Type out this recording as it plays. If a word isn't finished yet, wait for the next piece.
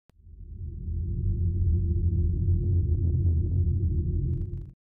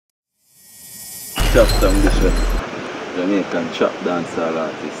Chopz Ambitious, Jamaican trap dancehall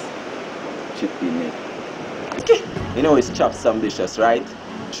artist, Chippy Neck. You know it's Chopz Ambitious, right?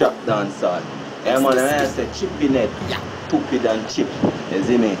 Trap dancehall. Yeah man, I say Chippy Neck, stupid and chip. You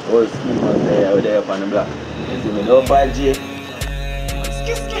see me? All Scemaz there up on the block. You see me? No 5G.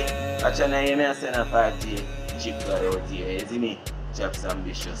 Actually, I hear me say no 5G. Chip guy out here, you see me? Chopz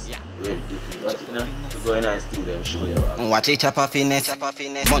Ambitious. Well different. Watch it now. To go in and steal them, show you out. Watch it, Choppa Finesse.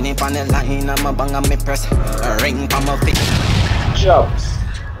 Money on the line, I'm a bang and me press. A ring from my feet. Chopz.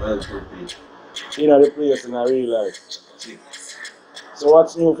 Well different. In the place in a real life. So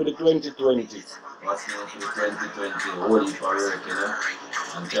what's new for the 2020? What's new for the 2020? Hold it for work, you know?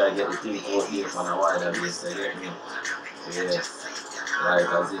 And try to get the thing out here on a wider base, you get me? Yes. Like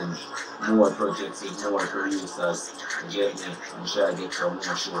as in more projects with more producers, you get me? And try to get some more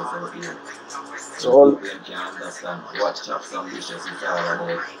shows out here. So all people can understand what Chopz Ambitious is all about.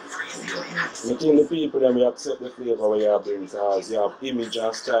 You get me? I think the people them will accept the flavor where you bring because you have image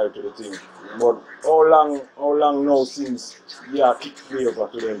and style to the thing. But how long now since you have kick flavor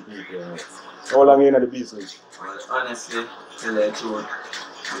to them people? You know? How long you in the business? Well, honestly, tell the truth,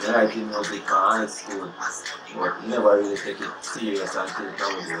 we writing music for high school, but never really take it serious until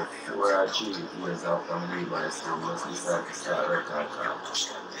probably 4 or 3 years after I leave high school. Just decide to start record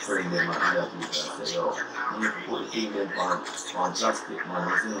cards, bring them and other people and say, yo, you need to put the thing them on plastic, man.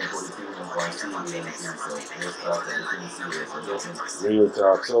 You need to put the thing them on CD and things, so you start to take it serious. You get me? Real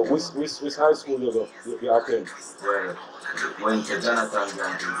talk. So which high school you attend? Well, went to Jonathan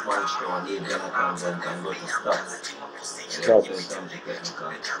Grant in Spanish Town, leave Jonathan Grant and go to Scopz.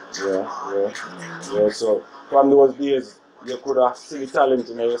 Yeah. So from those days, you could have seen talent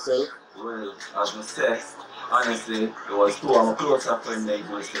in yourself. Well, as I said, honestly, it was two of my closer friends that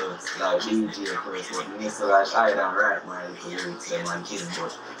used to like DJ first, but me used to like hide and write my little lyrics them and things,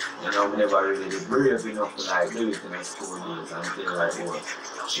 but you know, I never really did brave enough to like do it in my school days until like 3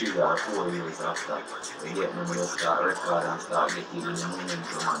 or 4 years after. You get me, just start record and start getting in the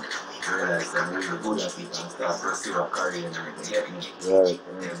momentum and realize I'm really good at it and start pursue a career and you get me. Right.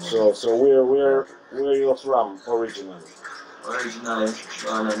 So where you from originally? Originally,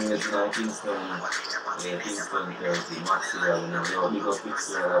 born and raised in Kingston, Kingston 30, Maxwell, you know, big up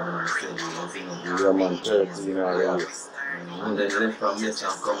Pixel, and steady, you know. Yeah, man, 30, you know, yeah. And then left from this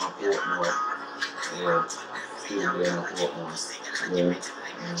and come to Portmore. Yeah, still there in Portmore.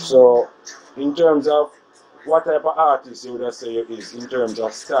 Yeah. So, in terms of what type of artist you would say you is, in terms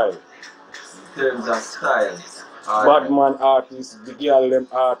of style? In terms of style, Badman artist, the girl them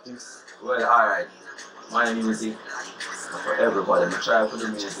artist. Well, alright, my music. For everybody, I try to do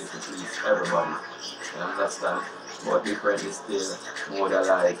music to please everybody. You understand? But different is still more than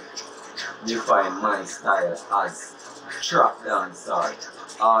like define my style as trap dancehall,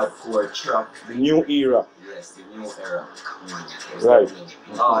 hardcore trap. The new era. Yes, the new era. Right.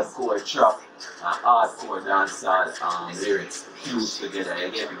 Hardcore trap and hardcore dancehall lyrics fused together.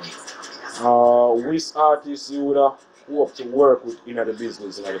 You get me? Which artists you would have hope to work with in the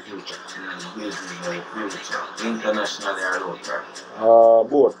business in the future? Business in the future, internationally or local?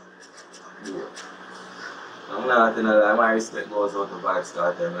 Both. I'm not gonna lie, my respect goes out to Vibes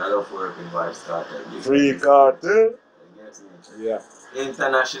Cartel. I love working Vibes Cartel. Free Cartel? Yeah.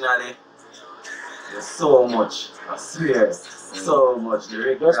 Internationally, there's so much, I swear, so much. The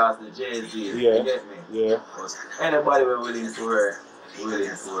Rick Ross, the Jay-Z, yeah. You get me? Yeah. But anybody we're willing to work in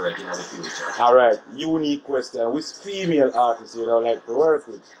the future. Alright, unique question. Which female artists you would like to work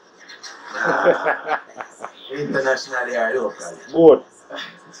with? Internationally or locally? Both.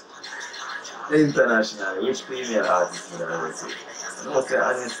 Internationally, which female artists would I work with? No, say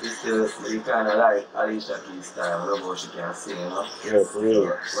honestly, still, you kind of like Alicia Keys style. I love how she can sing, you know? Yeah, for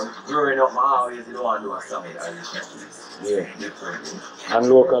real. So, when growing up, I always don't want to do a song with Alicia Keys. Yeah. Differently. And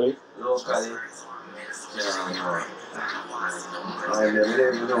locally? Locally, yeah, I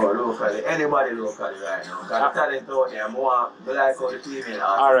never know locally. Anybody locally right now. Got talent out there. More like how the female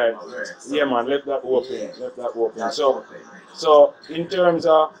alright. So, yeah, man, let that open. Yeah. Let that open. That's so, open. So, in terms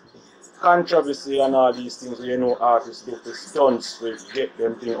of controversy and all these things, you know, artists do the stunts to get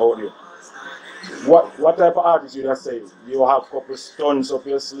them thing out there. What type of artist you just say? You have a couple stunts up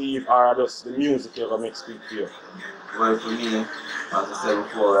your sleeve or just the music you ever make speak to you? Well, for me, as I said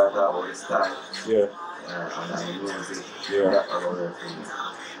before, I talk about the style. Yeah. And then the music. Yeah. That's about it for me.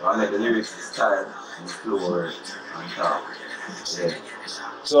 So I make the lyrics, the style, and the flow and talk. Yeah.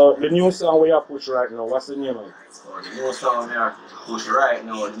 So the new song we are push right now, what's the name of it? So the new song we are push right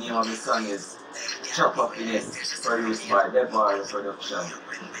now, the name of the song is Choppa Finesse, produced by Dead Production.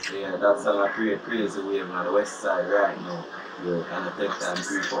 Yeah, that song I create crazy wave on the west side right now. Yeah. And I take time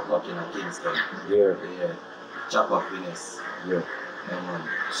to pop up in Kingston. Yeah. Yeah. Choppa Finesse. Yeah. Yeah, man.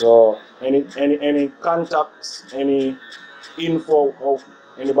 So any contacts, any info of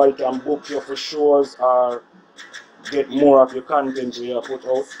anybody can book you for shows or get more of your content you put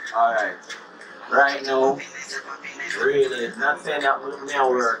out? Alright. Right now, really, not saying that me I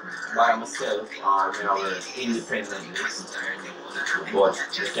work by myself or me I work independently, but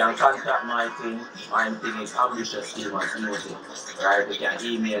you can contact my thing. My thing is ambitious Scemaz Muzik. Right? You can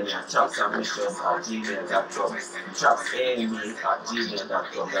email me at chopsambitious@gmail.com,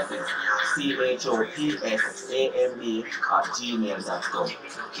 chopsame@gmail.com. That is chopsame@gmail.com.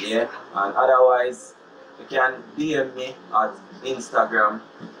 Yeah, and otherwise you can DM me at Instagram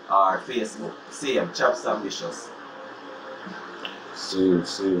or Facebook. Same, Chopz Ambitious. See.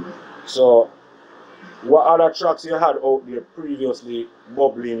 So, what other tracks you had out there previously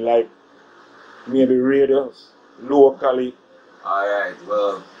bubbling, like maybe radios, locally? Alright,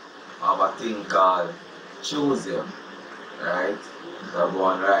 well, I have a thing called Choose You, right? That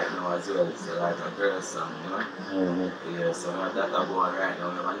going right now as well. It's like a girl song, you know? Yeah, so that going right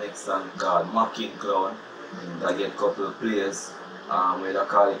now. My next song called Mocking Clown. I get a couple of plays, where they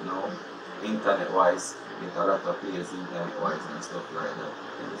call it now, internet wise. Get a lot of plays internet wise and stuff like that.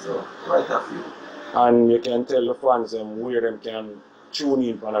 So, quite a few. And you can tell the fans where them can tune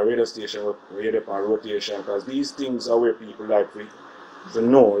in on a radio station where they're on rotation, because these things are where people like to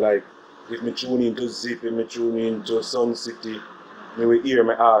know, like if me tune in to Zip, if me tune in to Sun City, me will hear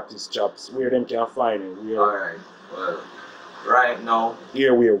my artist Chopz, where them can find it. Alright, well, right now,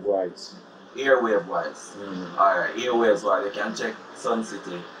 Airwave wise. Airwave wise. Alright, airwaves wise, you can check Sun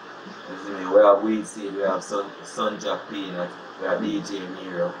City. You see me? We have Weed Seed, we have Sun Jack Peanut, we have DJ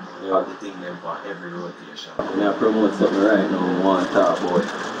Nero, we have the thing them for every rotation. I'm going to promote something right now, I want to talk about.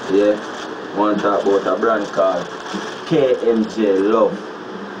 Yeah? I want to talk about a brand called KMJ Love.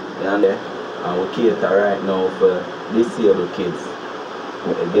 You understand? And we cater right now for disabled kids.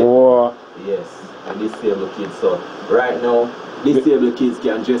 Oh. Yes, and disabled kids. So right now, disabled kids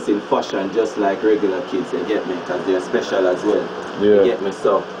can dress in fashion just like regular kids, you get me? Because they're special as well. Yeah. You get me?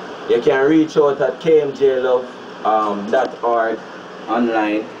 So you can reach out at kmjlove.org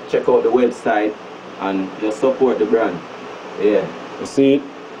online, check out the website and just support the brand. Yeah. You see,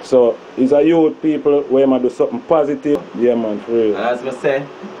 so it's a youth people where I do something positive. Yeah man, for real. And as I say,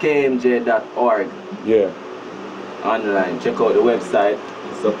 kmj.org. Yeah. Online, check out the website,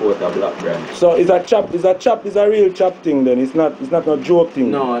 support a black brand. So is a real chop thing then? It's not no joke thing.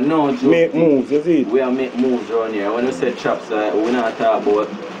 No joke. Make moves, is it? We are make moves around here. When we say Chopz, we're not talking about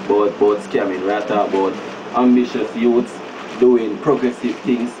scamming, we are talking about ambitious youths doing progressive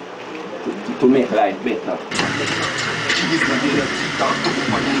things to make life better.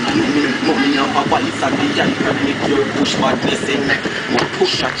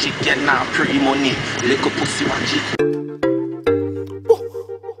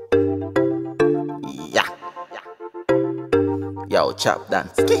 Yeah. Yo, chop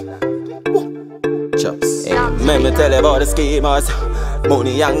dance. Chopz. Hey, let me tell you about the Scemaz.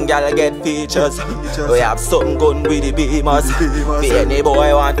 Money and gal get features. We have something good with the beamers. Be any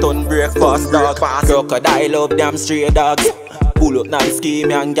boy want ton breakfast dog. Crocodile love them stray dogs. Pull up now the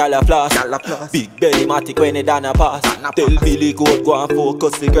scheme and gal a floss. Big belly matic when it done a pass. Tell Billy Goat go and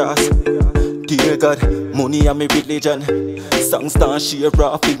focus the grass. Dear God, money and me religion. Songs dance share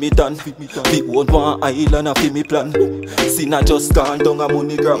off with me done. Me own one island and feel me plan. Sin I just gone down a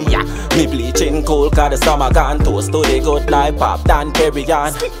money gram. Me bleaching cold cause the summer gone. Toast to the good life pop than carry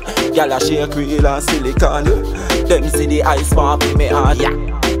on. Gyal a shake real and silicon. Them see the ice pop in me heart.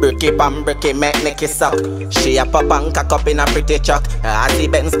 Bricky pan bricky make Nicky suck. She a pop and cock up in a pretty chuck. As the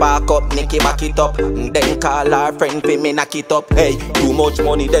Benz spark up, Nicky back it up. Then call her friend fi me knock it up. Hey, too much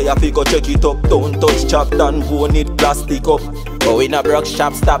money there, I fi go check it up. Don't touch chop, done won't need plastic up. Go in a broke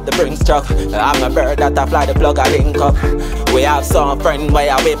shop, stop the Brinks truck. I'm a bird that a fly, the plug a link up. We have some friend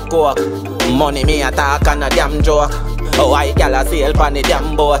where I whip coke. Money me a talk and a damn joke. Oh, I gal a sail pan the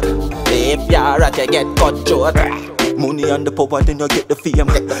damn boat. If you're rat, you get cut short. Money and the power, then you get the fame.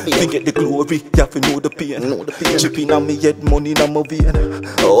 You get the glory, you have to know the pain. Chipping on me head, money in my vein.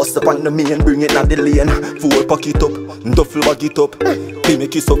 Hustle up on the main, bring it on the lane. Full pack it up, duffel bag it up. We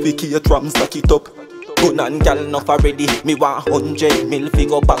make it suffocate, ram stack it up. Gun and gal enough already, me want 100 mil,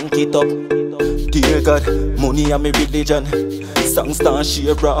 figure bank it up. Dear God, money and me religion. Song star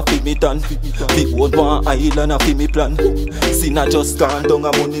share bra fi me done. The old one island a fi me plan. Sin a just gone down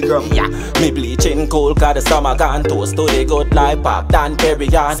a money gram. Yeah. Me bleaching cold 'cause the summer gone. Toast to the good life pop than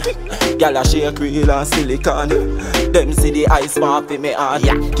Perry on. Gyal a shake real and silicon. Them see the ice pop fi me on.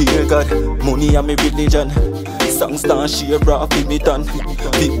 Yeah. Dear God, money and me religion. Song star share bra fi me done.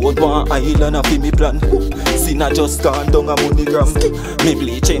 The old one island a fi me plan. Sin a just gone down a money gram. Me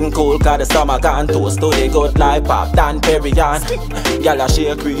bleaching cold 'cause the summer gone. Toast to the good life pop than Perry on. Gyal a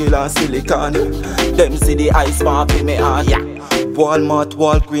shake real and silicon. Them see the ice pop in me heart. Yeah. Walmart,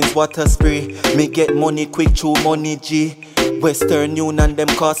 Walgreens, water spray. Me get money quick through money G. Western Union them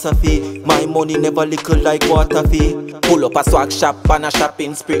cost a fee. My money never little like water fee. Pull up a swag shop and a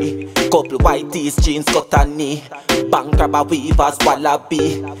shopping spree. Couple white tees, jeans, cut and knee. Bank grab a weavers,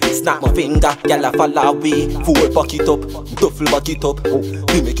 wallaby. Snap my finger, gyal a follow we. Full back it up, duffel back it up.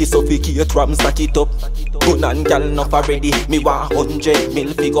 We make it suffocate, rams back it up. Gun and gyal enough already. Me want 100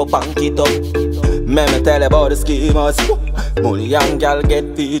 mil, fi go bank it up. Me tell about the Scemaz. Money and gyal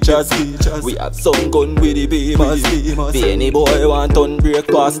get features. We have some gun with the beamers. The any boy want on break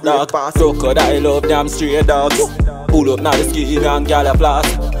past dog. Crocodile love them stray dogs. Pull up now the scheme and gyal a flash.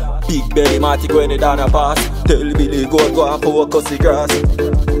 Big belly matic when it down a pass. Tell Billy go and focus the grass.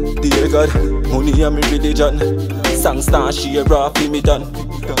 Dear God, money and me religion. Song star share bra fi me done.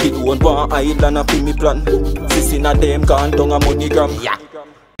 It won't want island a fi me plan. Sissy na them gone down a money gram. Yeah.